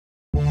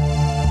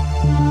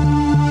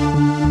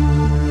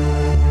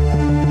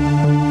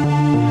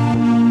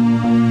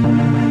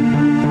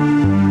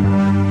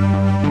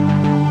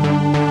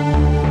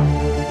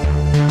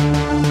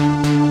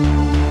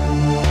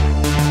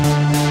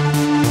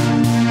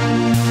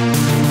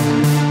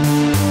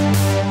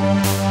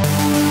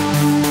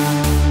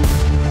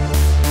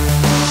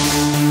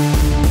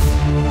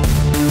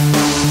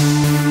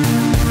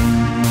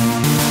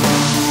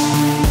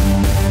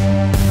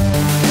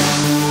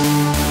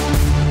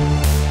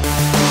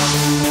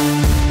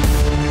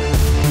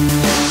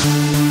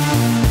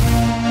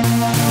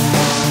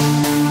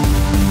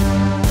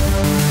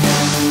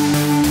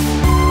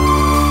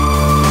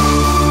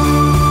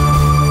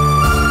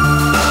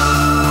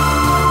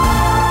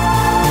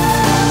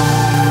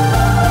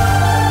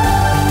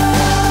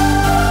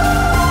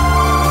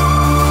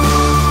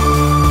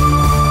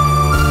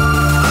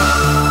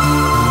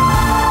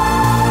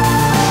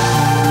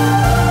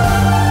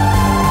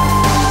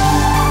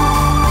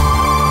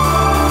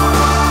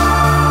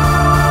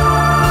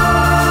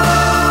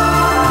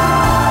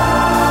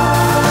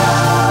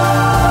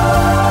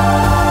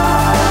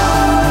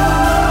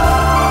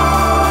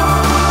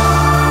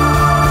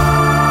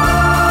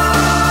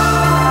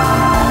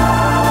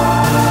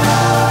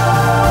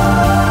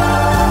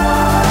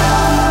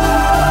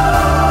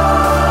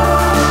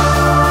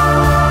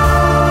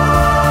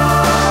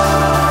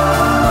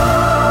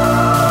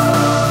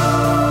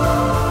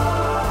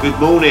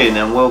Morning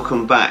and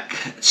welcome back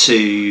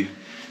to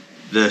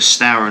the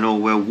Stour and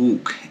Orwell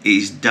walk. It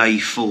is day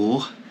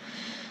 4.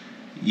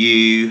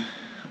 You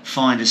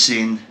find us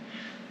in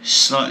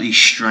slightly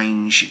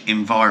strange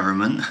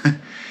environment.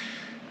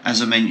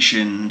 As I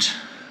mentioned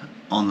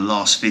on the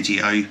last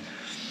video,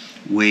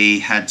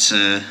 we had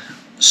to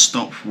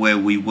stop where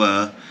we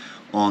were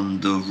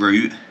on the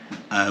route.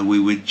 We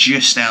were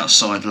just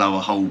outside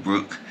Lower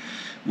Holbrook.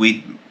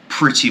 We'd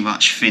pretty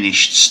much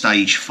finished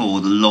stage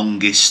 4, the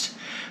longest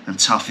and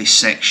toughest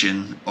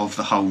section of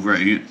the whole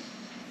route,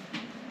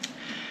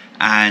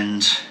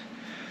 and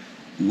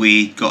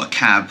we got a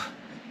cab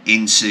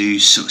into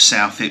sort of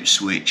South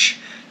Ipswich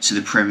to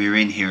the Premier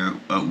Inn here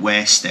at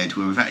Warestead,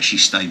 where we've actually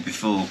stayed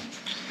before.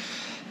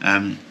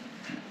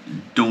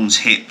 Dawn's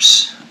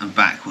hips and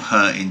back were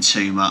hurting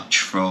too much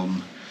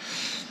from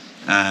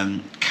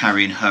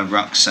carrying her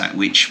rucksack,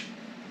 which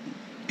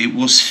it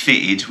was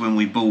fitted when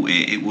we bought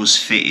it. It was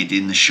fitted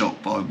in the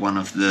shop by one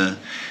of the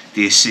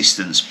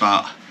assistants,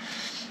 but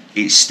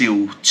it's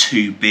still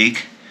too big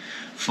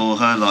for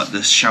her. Like,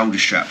 the shoulder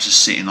straps are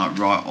sitting like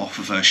right off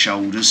of her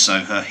shoulders, so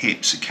her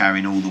hips are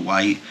carrying all the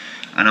weight.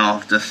 And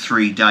after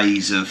 3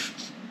 days of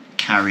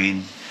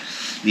carrying,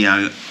 you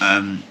know,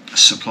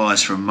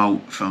 supplies for a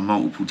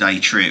multiple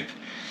day trip,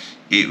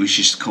 it was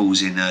just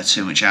causing her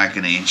too much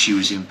agony, and she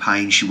was in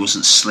pain. She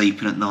wasn't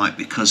sleeping at night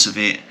because of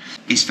it.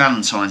 It's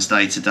Valentine's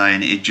Day today,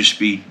 and it'd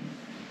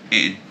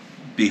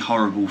be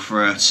horrible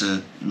for her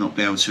to not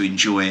be able to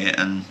enjoy it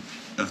and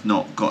have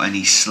not got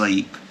any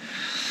sleep.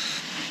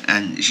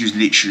 And she was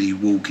literally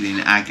walking in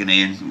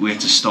agony, and we had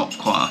to stop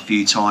quite a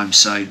few times,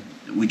 so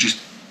we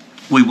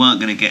weren't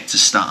going to get to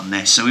Stutton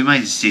Nest, so we made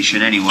the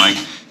decision anyway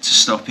to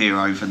stop here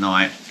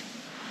overnight.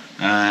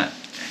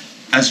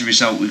 As a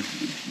result,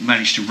 we've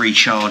managed to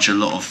recharge a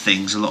lot of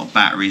things, a lot of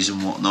batteries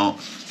and whatnot.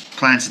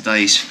 Plan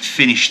today is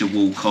finish the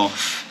walk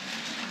off.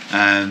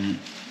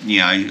 You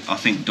know, I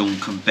think Dawn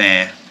can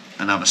bear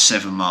another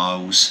 7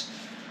 miles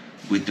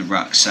with the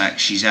rucksack.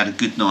 She's had a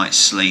good night's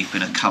sleep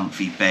in a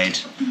comfy bed,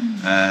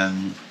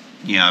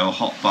 you know, a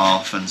hot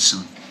bath and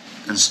some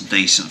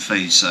decent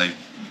food, so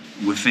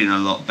we're feeling a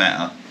lot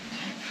better.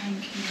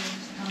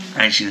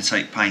 And she's going to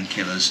take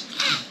painkillers.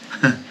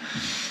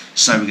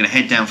 So we're going to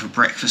head down for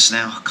breakfast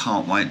now. I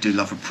can't wait. Do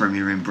love a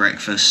Premier Inn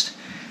breakfast.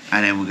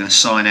 And then we're going to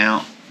sign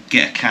out,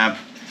 get a cab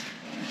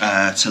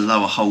to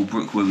Lower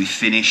Holbrook where we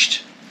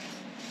finished,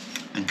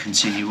 and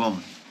continue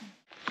on.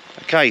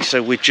 Okay,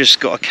 so we've just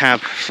got a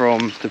cab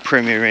from the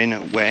Premier Inn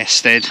at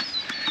Warestead,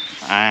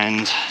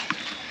 and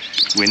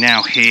we're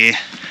now here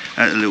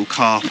at a little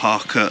car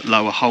park at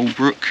Lower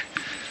Holbrook.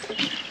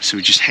 So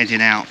we're just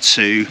heading out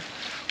to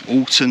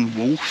Alton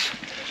Wharf,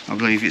 I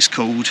believe it's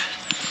called,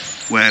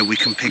 where we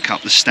can pick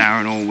up the Stour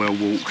and Orwell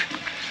walk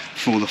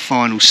for the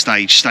final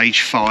stage,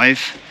 stage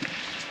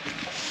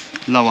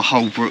 5, Lower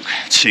Holbrook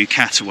to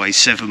Cattawade,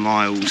 7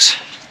 miles.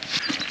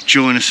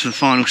 Join us for the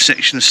final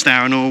section of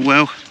Stour and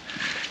Orwell.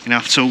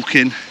 Enough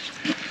talking,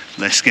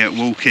 let's get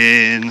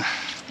walking.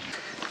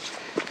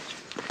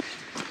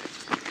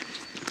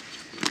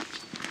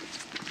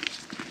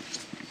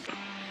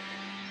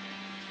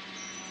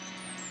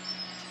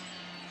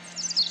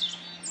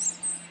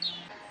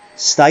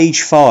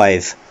 Stage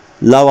 5,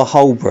 Lower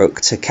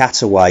Holbrook to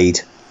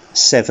Cattawade,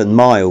 7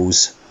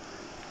 miles.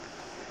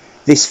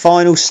 This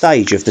final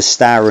stage of the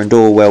Stour and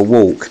Orwell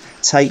walk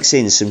takes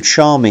in some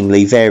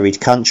charmingly varied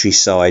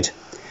countryside,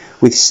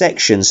 with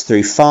sections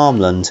through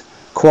farmland,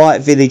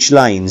 quiet village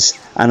lanes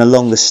and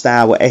along the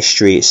Stour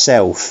estuary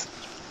itself.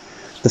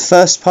 The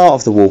first part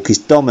of the walk is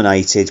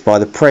dominated by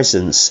the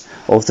presence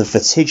of the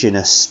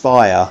vertiginous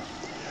spire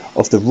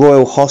of the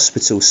Royal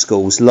Hospital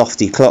School's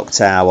lofty clock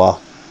tower.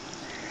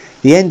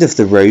 The end of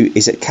the route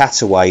is at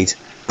Cattawade,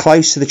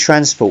 close to the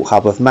transport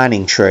hub of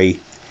Manningtree,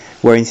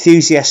 where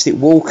enthusiastic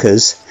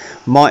walkers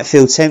might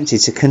feel tempted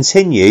to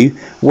continue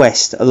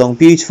west along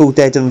beautiful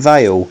Dedham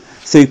Vale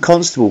through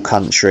Constable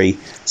country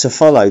to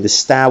follow the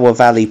Stour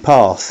Valley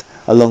path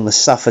along the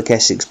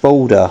Suffolk-Essex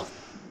border.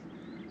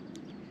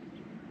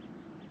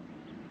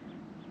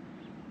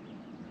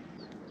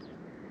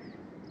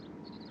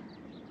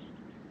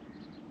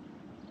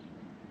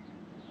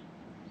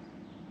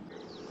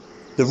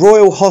 The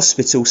Royal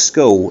Hospital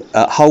School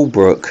at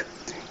Holbrook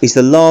is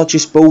the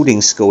largest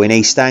boarding school in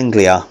East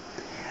Anglia,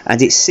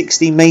 and its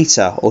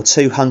 60-metre or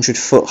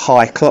 200-foot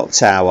high clock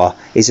tower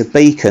is a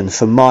beacon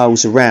for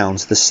miles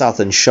around the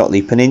southern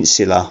Shotley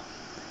Peninsula.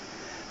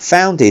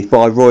 Founded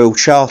by Royal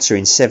Charter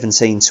in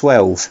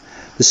 1712,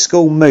 the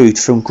school moved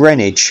from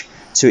Greenwich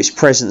to its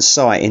present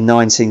site in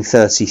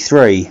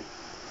 1933.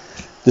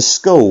 The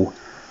school,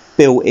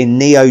 built in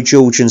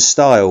Neo-Georgian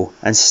style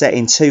and set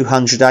in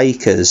 200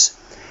 acres,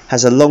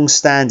 has a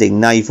long-standing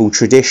naval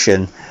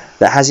tradition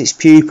that has its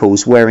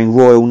pupils wearing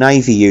Royal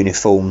Navy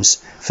uniforms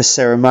for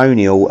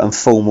ceremonial and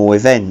formal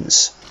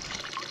events.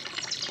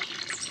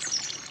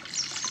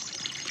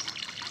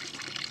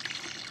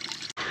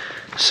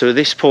 So at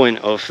this point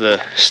of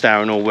the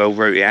Stour and Orwell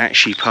route, it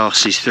actually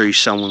passes through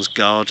someone's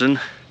garden.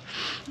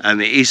 It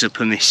is a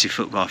permissive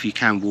footpath, you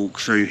can walk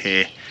through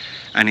here,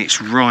 and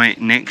it's right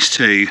next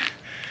to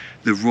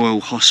the Royal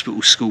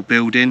Hospital School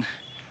building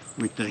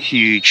with the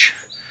huge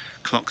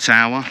clock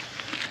tower.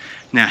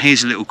 Now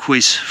here's a little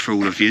quiz for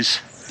all of yous.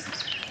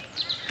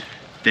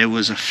 There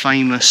was a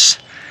famous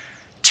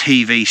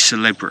TV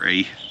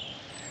celebrity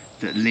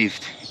that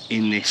lived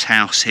in this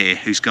house here,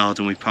 whose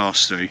garden we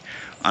passed through.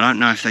 I don't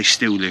know if they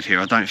still live here,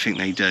 I don't think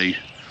they do.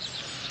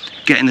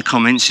 Get in the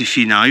comments if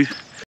you know.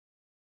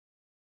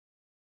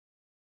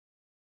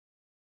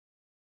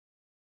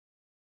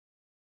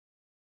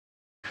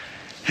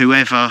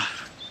 Whoever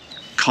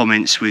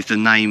comments with the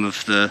name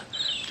of the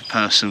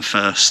person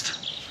first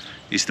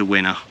is the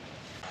winner.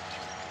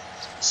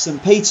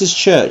 St Peter's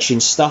Church in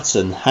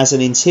Stutton has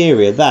an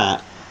interior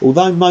that,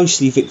 although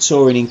mostly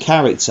Victorian in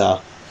character,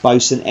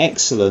 boasts an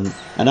excellent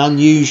and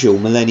unusual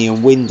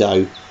Millennium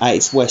window at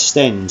its west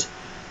end,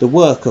 the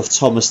work of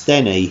Thomas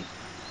Denny.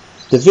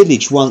 The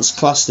village once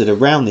clustered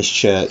around this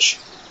church,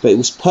 but it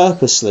was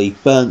purposely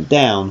burnt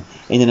down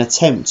in an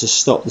attempt to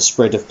stop the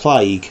spread of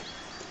plague.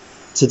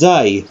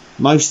 Today,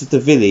 most of the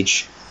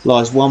village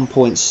lies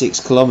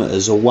 1.6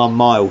 kilometres or 1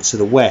 mile to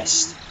the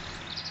west.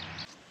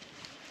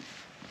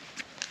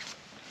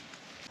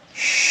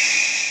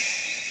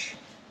 Shh.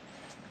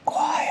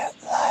 Quiet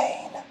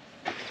Lane.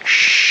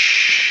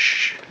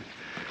 Shh.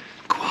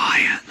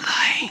 Quiet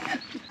Lane.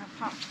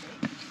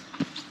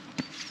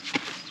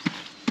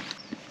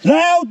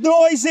 Loud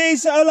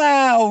noises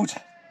allowed.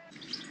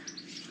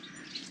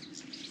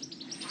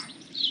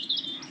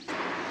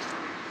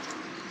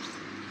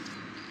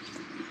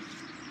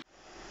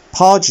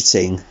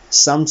 Pargeting,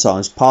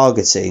 sometimes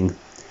pargeting,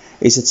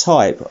 is a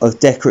type of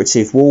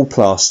decorative wall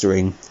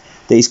plastering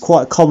that is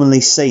quite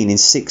commonly seen in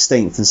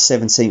 16th and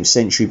 17th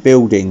century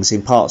buildings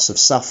in parts of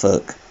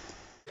Suffolk.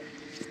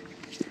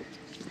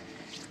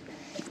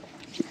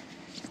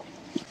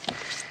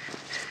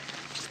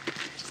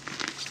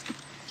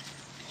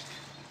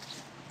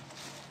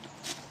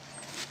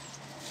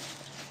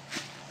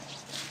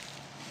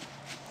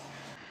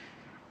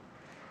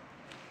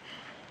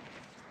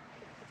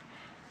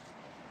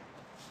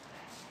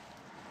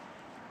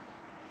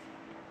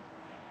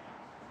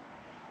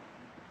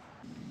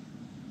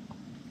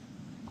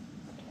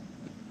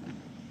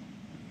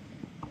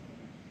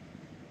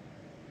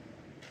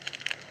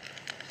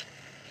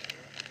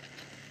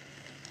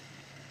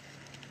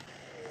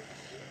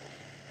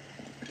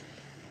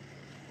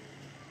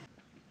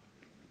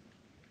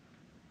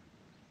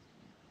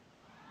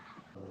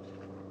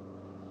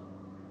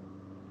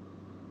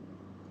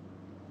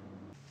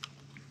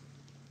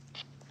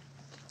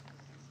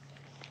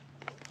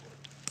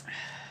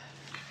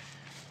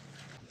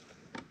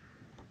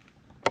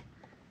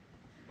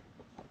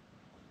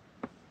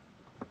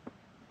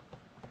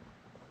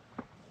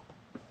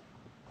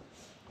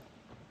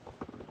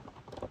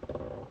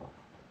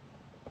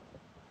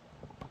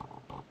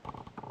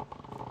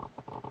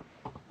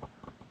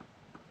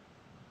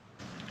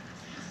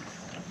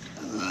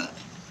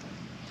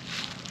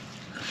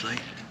 Lovely.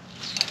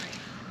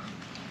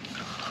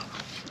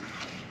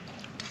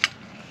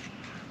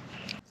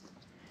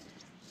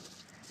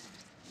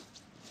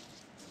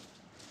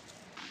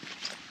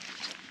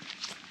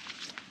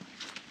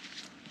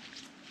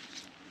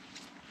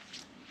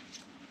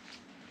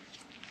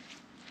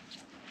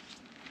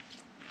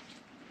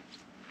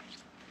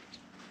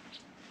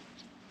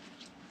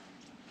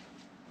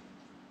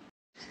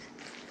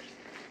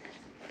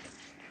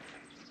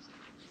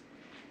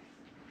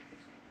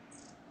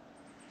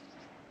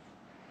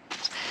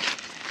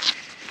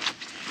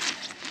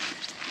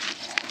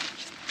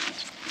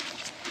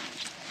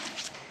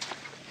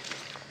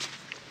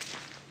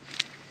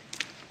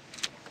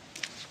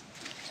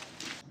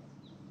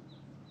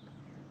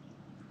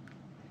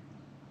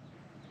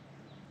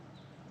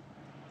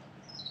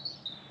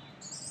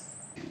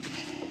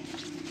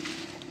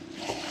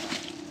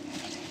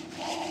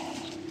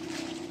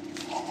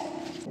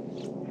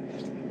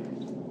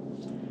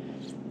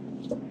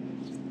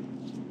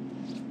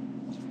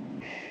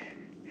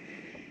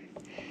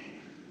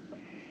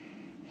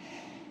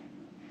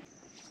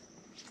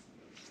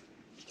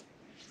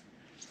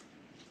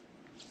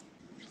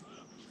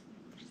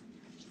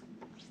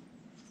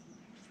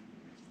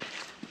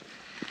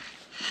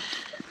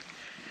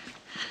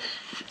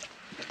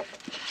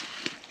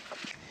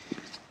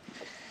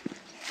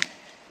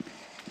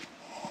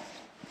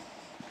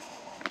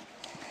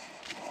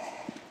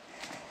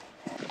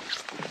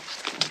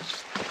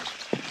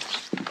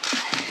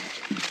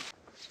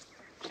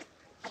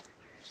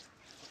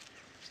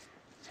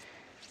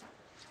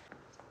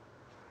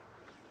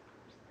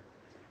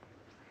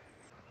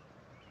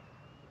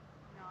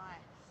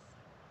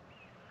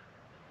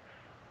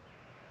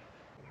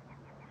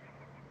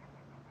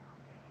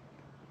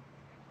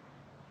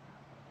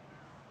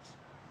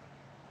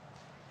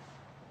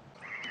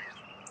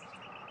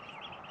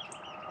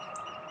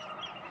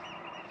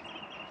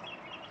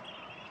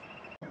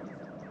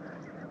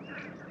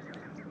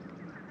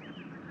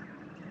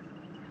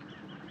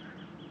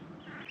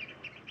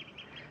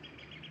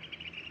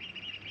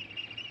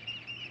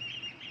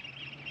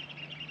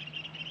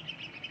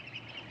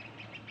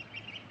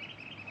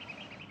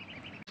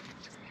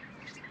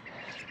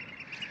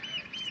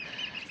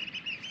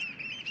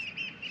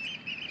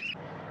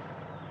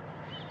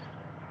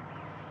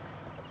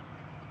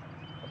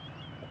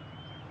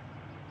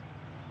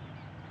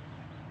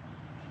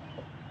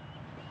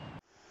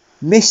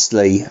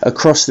 Mistley,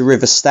 across the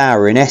River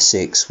Stour in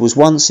Essex, was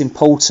once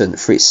important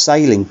for its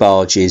sailing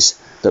barges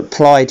that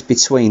plied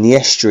between the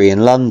estuary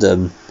and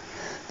London.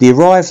 The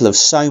arrival of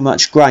so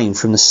much grain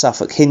from the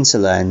Suffolk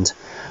hinterland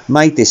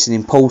made this an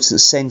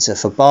important centre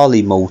for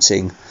barley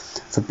malting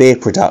for beer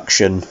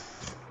production.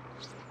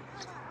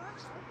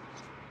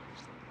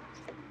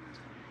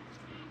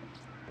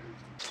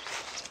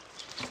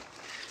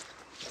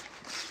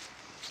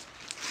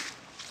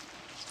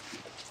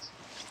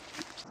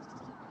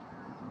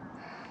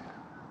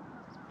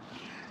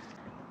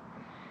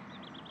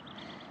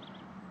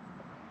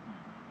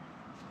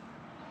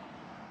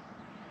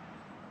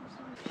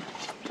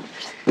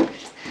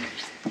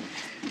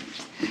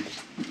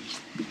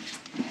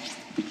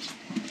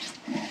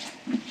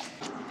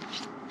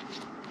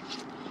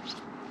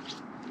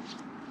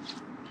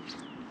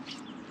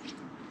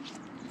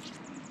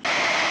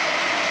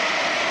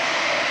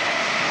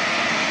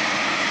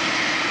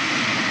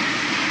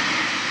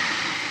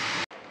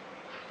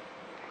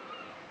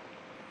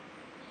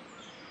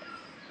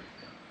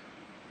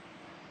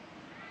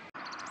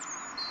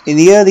 In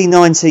the early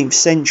 19th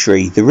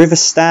century, the River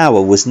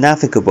Stour was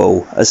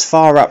navigable as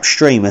far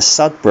upstream as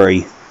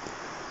Sudbury.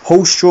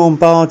 Horse-drawn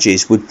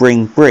barges would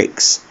bring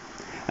bricks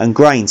and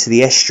grain to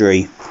the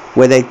estuary,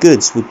 where their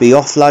goods would be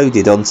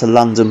offloaded onto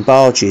London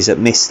barges at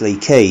Mistley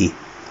Quay.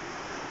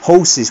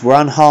 Horses were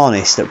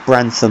unharnessed at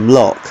Brantham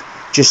Lock,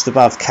 just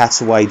above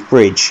Cattawade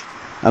Bridge,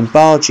 and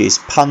barges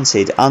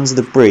punted under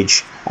the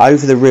bridge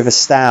over the River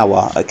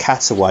Stour at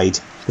Cattawade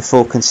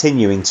before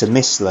continuing to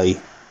Mistley.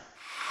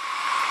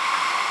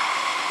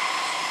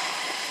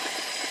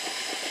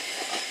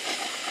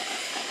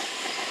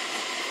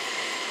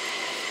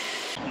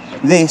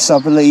 This, I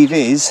believe,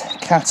 is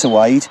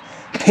Cattawade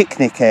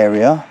picnic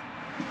area,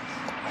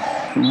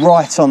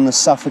 right on the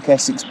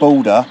Suffolk-Essex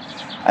border,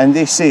 and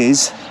this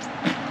is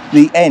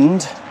the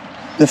end,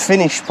 the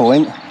finish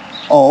point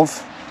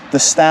of the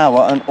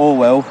Stour and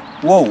Orwell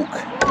walk.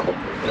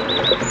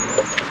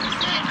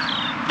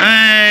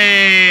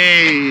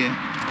 Hey!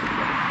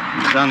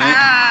 We've done it.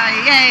 Ah,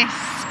 yes.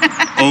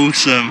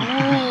 Awesome.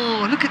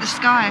 Oh, look at the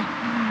sky.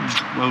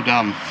 Well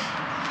done.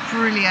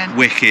 Brilliant.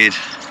 Wicked.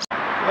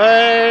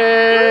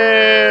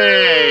 Hey!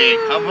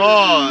 Come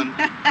on!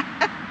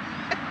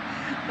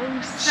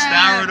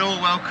 Stour and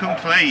Orwell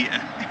complete.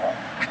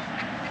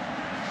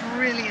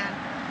 Brilliant.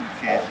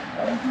 Wicked.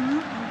 Well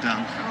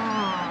done.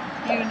 Oh,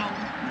 you know.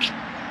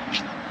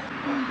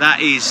 That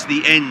is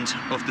the end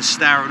of the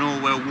Stour and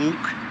Orwell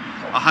walk.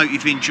 I hope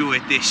you've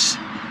enjoyed this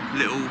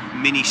little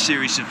mini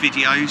series of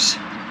videos.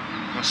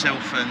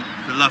 Myself and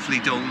the lovely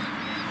Dawn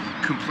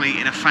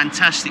completing a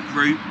fantastic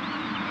route.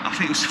 I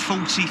think it was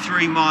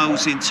 43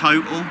 miles in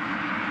total,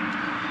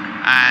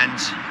 and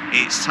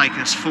it's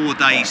taken us 4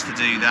 days to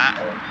do that.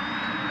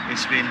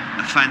 It's been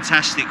a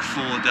fantastic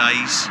 4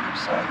 days.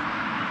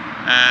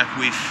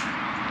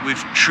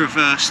 We've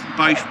traversed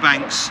both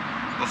banks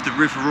of the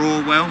River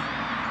Orwell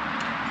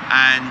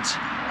and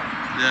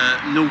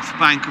the north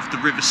bank of the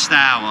River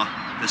Stour,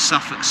 the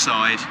Suffolk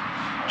side.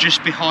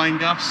 Just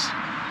behind us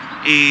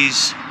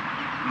is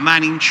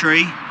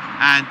Manningtree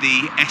and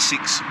the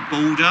Essex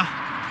border,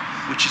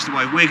 which is the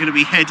way we're going to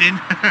be heading.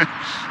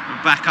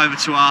 We're back over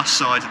to our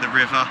side of the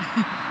river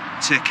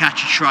to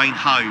catch a train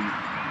home.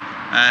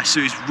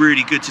 So it's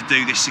really good to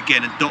do this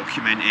again and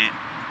document it.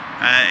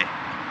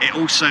 It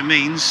also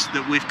means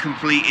that we've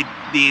completed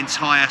the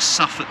entire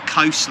Suffolk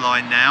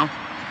coastline now,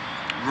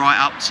 right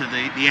up to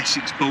the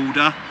Essex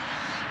border.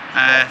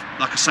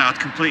 Like I say, I'd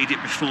completed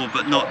it before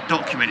but not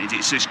documented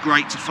it, so it's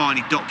great to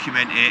finally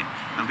document it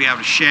and be able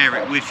to share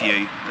it with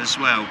you as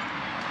well.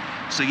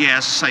 So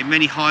yeah, as I say,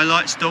 many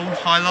highlights, Dawn,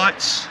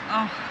 highlights?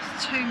 Oh,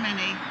 too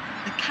many.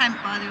 The camp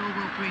by the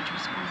Orwell Bridge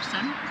was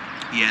awesome.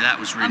 Yeah, that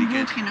was really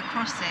good. Walking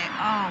across it,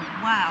 oh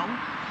wow.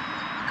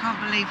 I can't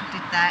believe I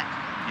did that.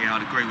 Yeah,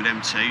 I'd agree with them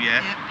too,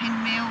 yeah. Yeah,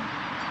 Pinmill.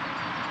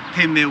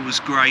 Pinmill was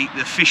great.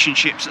 The fish and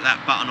chips at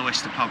that Button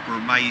Oyster pub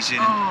were amazing.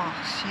 Oh,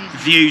 jeez.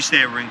 The views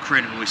there were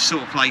incredible. It's the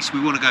sort of place we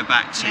want to go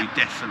back to, Yep.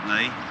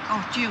 definitely.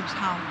 Oh, Jill's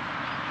Hole.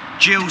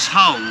 Jill's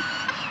Hole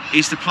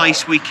is the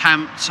place we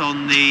camped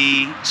on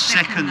the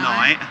second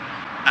night,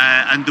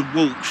 and the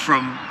walk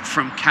from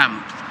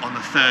camp on the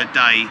third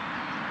day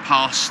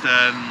past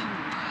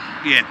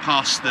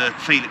past the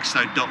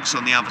Felixstowe docks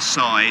on the other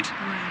side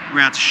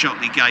round to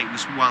Shotley Gate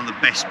was one of the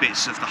best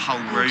bits of the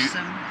whole route.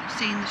 Awesome.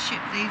 Seeing the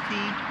ship leave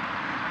the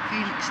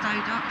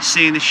Felixstowe docks.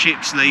 Seeing the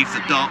ships leave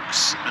the Brilliant.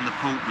 docks and the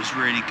port was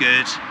really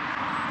good.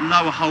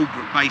 Lower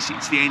Holbrook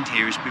basically to the end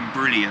here has been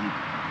brilliant.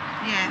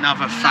 Yeah.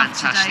 Another loved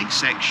fantastic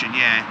today. section,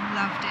 yeah.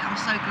 Loved it. I'm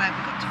so glad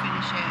we got to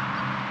finish it.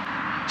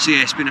 So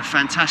yeah, it's been a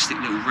fantastic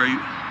little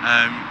route.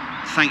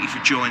 Thank you for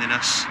joining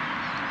us.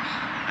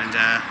 And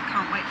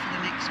Can't wait for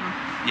the next one.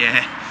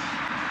 yeah.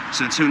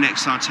 So until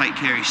next time, take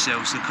care of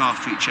yourselves, look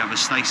after each other,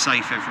 stay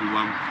safe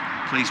everyone.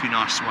 Please be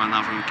nice to one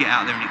another and get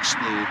out there and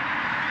explore.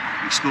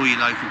 Explore your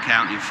local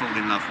county and fall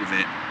in love with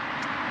it.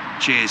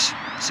 Cheers.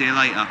 See you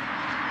later.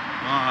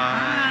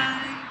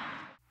 Bye.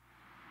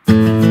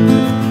 Bye.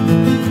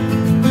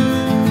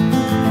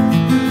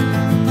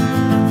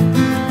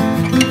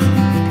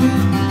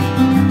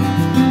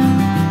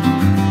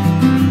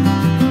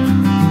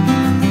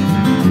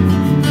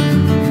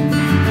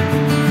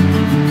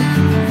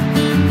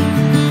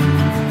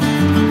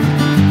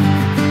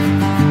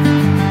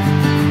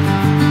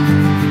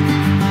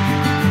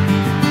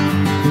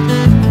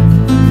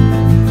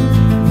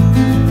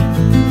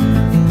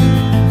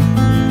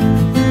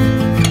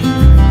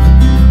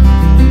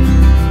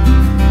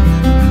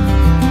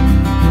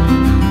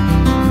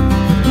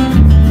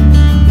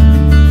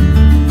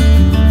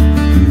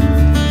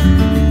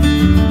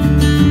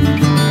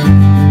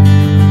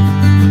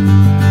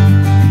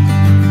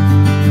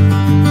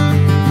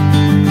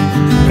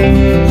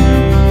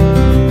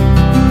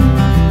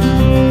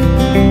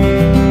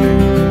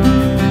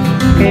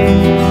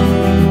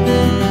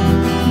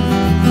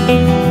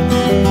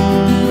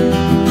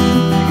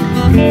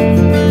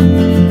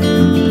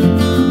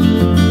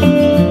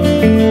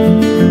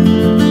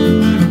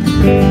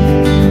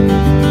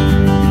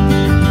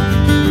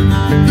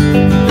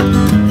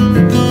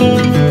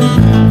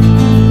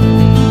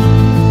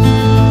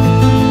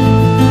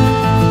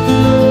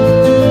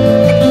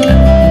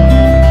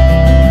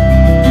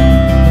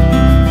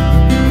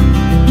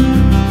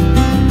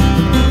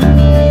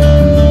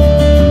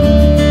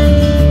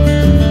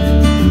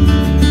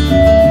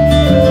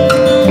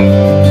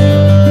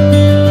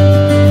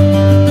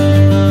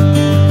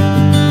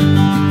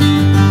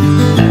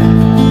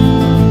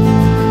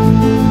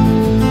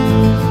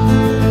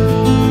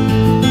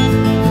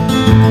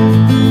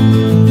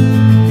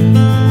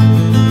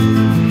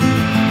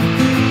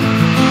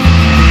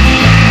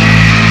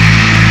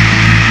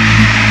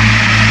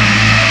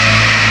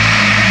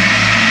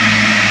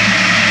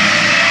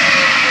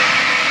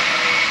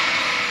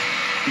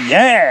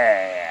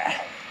 Yeah!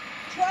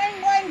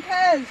 Train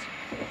wankers!